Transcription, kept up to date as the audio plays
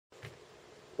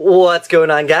What's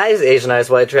going on, guys? Asian Eyes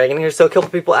White Dragon here. So a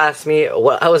couple people asked me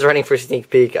what I was running for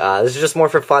Sneak Peek. This is just more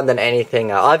for fun than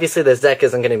anything. Obviously this deck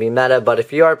isn't going to be meta, but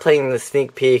if you are playing the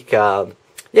Sneak Peek, yeah,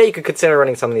 you could consider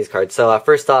running some of these cards. So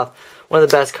first off, one of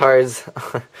the best cards,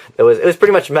 it was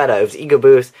pretty much meta. It was Ego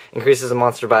Boost, increases a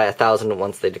monster by 1,000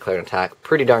 once they declare an attack.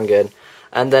 Pretty darn good.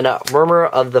 And then Murmur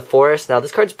of the Forest. Now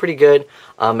this card's pretty good.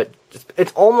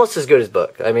 It's almost as good as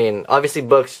Book. I mean, obviously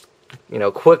Book's,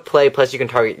 quick play, plus you can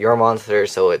target your monster,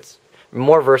 so it's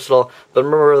more versatile. But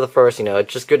Murmur of the Forest,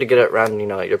 it's just good to get it around,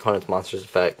 your opponent's monster's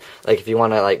effect. Like, if you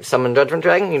want to, summon Judgment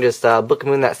Dragon, you just Book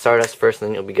Moon that Stardust first, and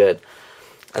then you'll be good.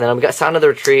 And then we got Sound of the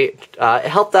Retreat. It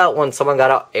helped out when someone got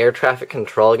out air traffic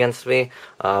control against me,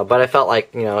 but I felt like,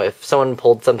 if someone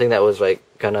pulled something that was,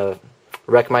 gonna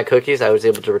wreck my cookies, I was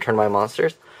able to return my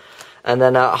monsters. And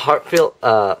then Heartfelt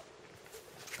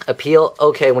Appeal,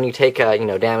 okay, when you take,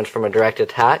 damage from a direct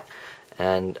attack.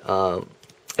 And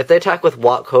if they attack with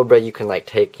Wat Cobra, you can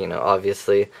take,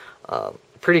 obviously,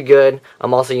 pretty good.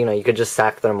 Also, you could just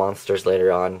sack their monsters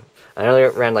later on. I only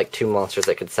ran 2 monsters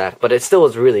that could sack, but it still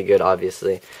was really good,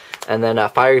 obviously. And then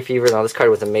Fiery Fever. Now this card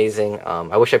was amazing.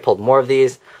 I wish I pulled more of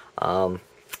these.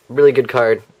 Really good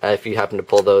card. If you happen to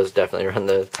pull those, definitely run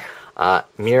those.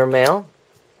 Mirror Mail.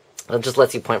 It just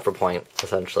lets you point for point,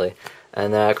 essentially.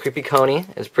 And Creepy Coney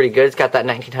is pretty good. It's got that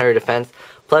 1900 defense.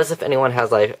 Plus, if anyone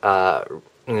has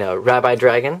Rabbi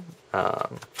Dragon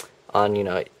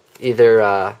on either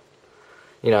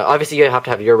obviously you have to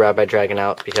have your Rabbi Dragon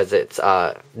out because it's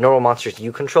normal monsters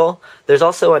you control. There's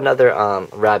also another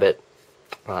rabbit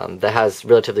that has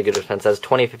relatively good defense. That has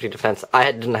 2050 defense.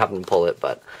 I didn't happen to pull it,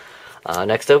 but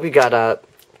next up we got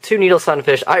 2 Needle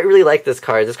Sunfish. I really like this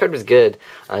card. This card was good.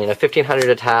 1500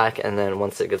 attack, and then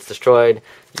once it gets destroyed,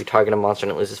 you target a monster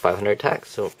and it loses 500 attack.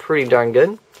 So pretty darn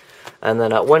good. And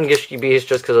then 1 Gishki Beast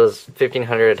just because it was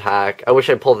 1500 attack. I wish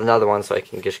I pulled another one so I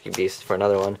can Gishki Beast for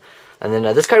another one. And then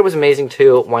this card was amazing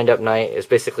too. Wind Up Knight is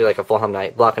basically like a Fulham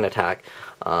Knight, block and attack.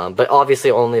 But obviously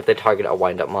only if they target a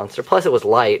wind up monster. Plus it was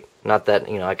light, not that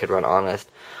I could run Honest.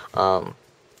 But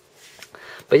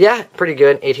yeah, pretty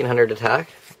good. 1800 attack.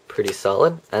 Pretty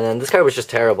solid. And then this card was just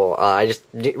terrible. I just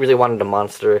really wanted a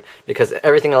monster because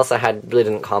everything else I had really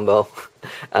didn't combo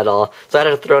at all. So I had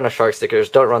to throw in a Shark Stickers.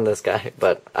 Don't run this guy,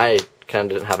 but I kind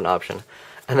of didn't have an option.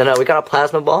 And then we got a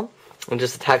Plasma Ball, and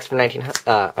just attacks for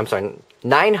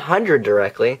 900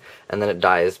 directly, and then it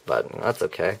dies, but that's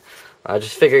okay. I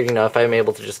just figured, if I'm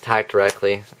able to just attack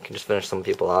directly, I can just finish some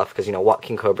people off, because,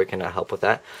 King Cobra can help with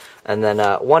that. And then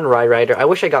 1 Rye Rider. I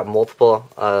wish I got multiple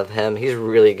of him. He's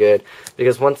really good,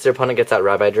 because once their opponent gets that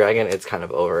Rabbi Dragon, it's kind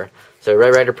of over. So Rye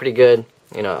Rider, pretty good.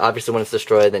 Obviously when it's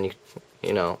destroyed, then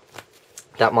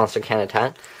that monster can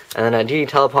attack. And then DD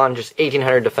Telepon, just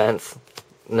 1800 defense.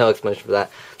 No explanation for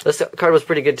that. This card was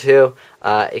pretty good too.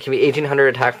 It can be 1800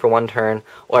 attack for 1 turn,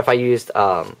 or if I used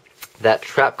that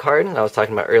trap card I was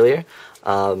talking about earlier,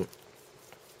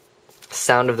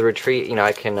 Sound of the Retreat,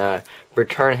 I can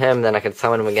return him, then I can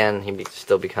summon him again, he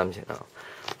still becomes,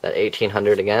 that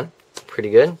 1800 again. Pretty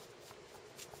good.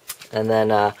 And then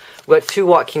we got 2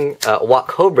 Wat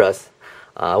Cobras.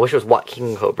 I wish it was Wat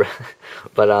King Cobra.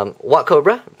 But Wat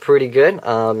Cobra, pretty good.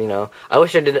 I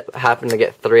wish I did happen to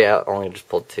get 3 out, only just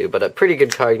pulled 2. But a pretty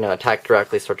good card, attack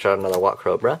directly, search out another Wat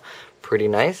Cobra. Pretty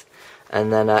nice.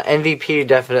 And then MVP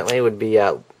definitely would be,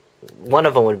 one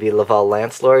of them would be Laval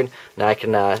Lancelord. Now I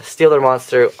can steal their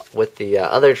monster with the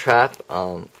other trap,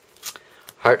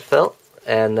 Heartfelt.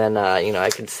 And then,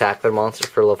 I could sack their monster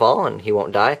for Laval, and he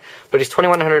won't die. But he's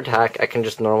 2100 attack. I can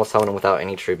just normal summon him without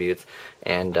any tributes.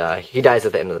 And he dies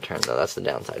at the end of the turn, though. That's the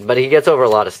downside. But he gets over a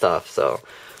lot of stuff, so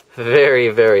very,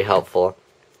 very helpful.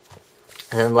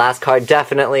 And then last card,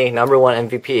 definitely number 1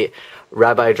 MVP,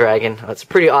 Rabbi Dragon. It's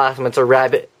pretty awesome. It's a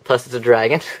rabbit, plus it's a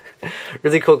dragon.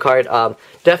 Really cool card.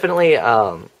 Definitely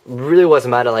really was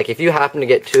meta. If you happen to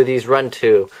get 2 of these, run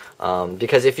 2.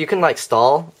 Because if you can,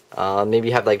 stall, maybe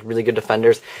you have, really good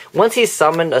defenders. Once he's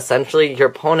summoned, essentially, your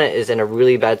opponent is in a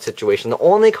really bad situation. The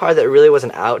only card that really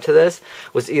wasn't out to this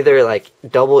was either,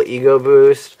 double Ego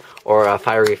Boost or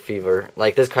Fiery Fever.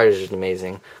 This card is just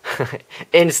amazing.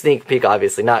 In Sneak Peek,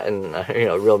 obviously, not in,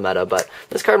 real meta, but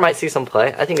this card might see some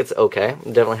play. I think it's okay. It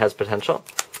definitely has potential.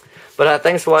 But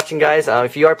thanks for watching, guys.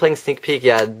 If you are playing Sneak Peek,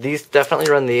 yeah, these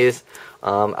definitely run these.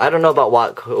 I don't know about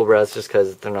Wat Cobras just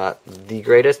because they're not the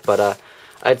greatest, but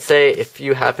I'd say if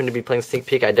you happen to be playing Sneak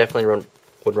Peek, I definitely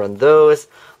would run those.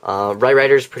 Rye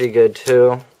Rider's pretty good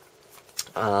too.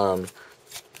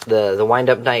 The Wind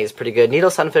Up Knight is pretty good.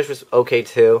 Needle Sunfish was okay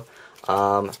too.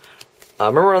 Murmur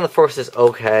on the Forest is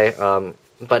okay,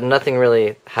 but nothing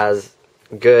really has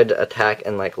good attack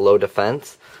and low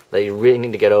defense. that you really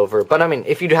need to get over. But I mean,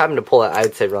 if you do happen to pull it, I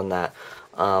would say run that.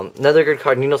 Another good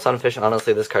card, Nino Sunfish.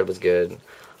 Honestly, this card was good.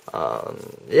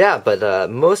 Yeah, but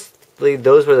mostly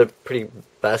those were the pretty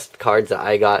best cards that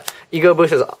I got. Ego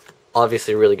Boost is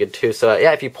obviously really good too. So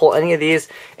yeah, if you pull any of these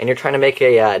and you're trying to make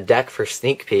a deck for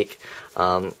Sneak Peek,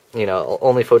 you know,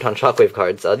 only Photon Shockwave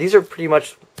cards, these are pretty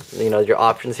much, you know, your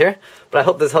options here. But I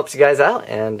hope this helps you guys out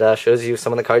and shows you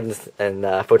some of the cards in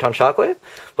Photon Shockwave.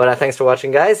 But thanks for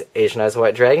watching, guys. Asian Eyes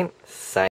White Dragon, signing.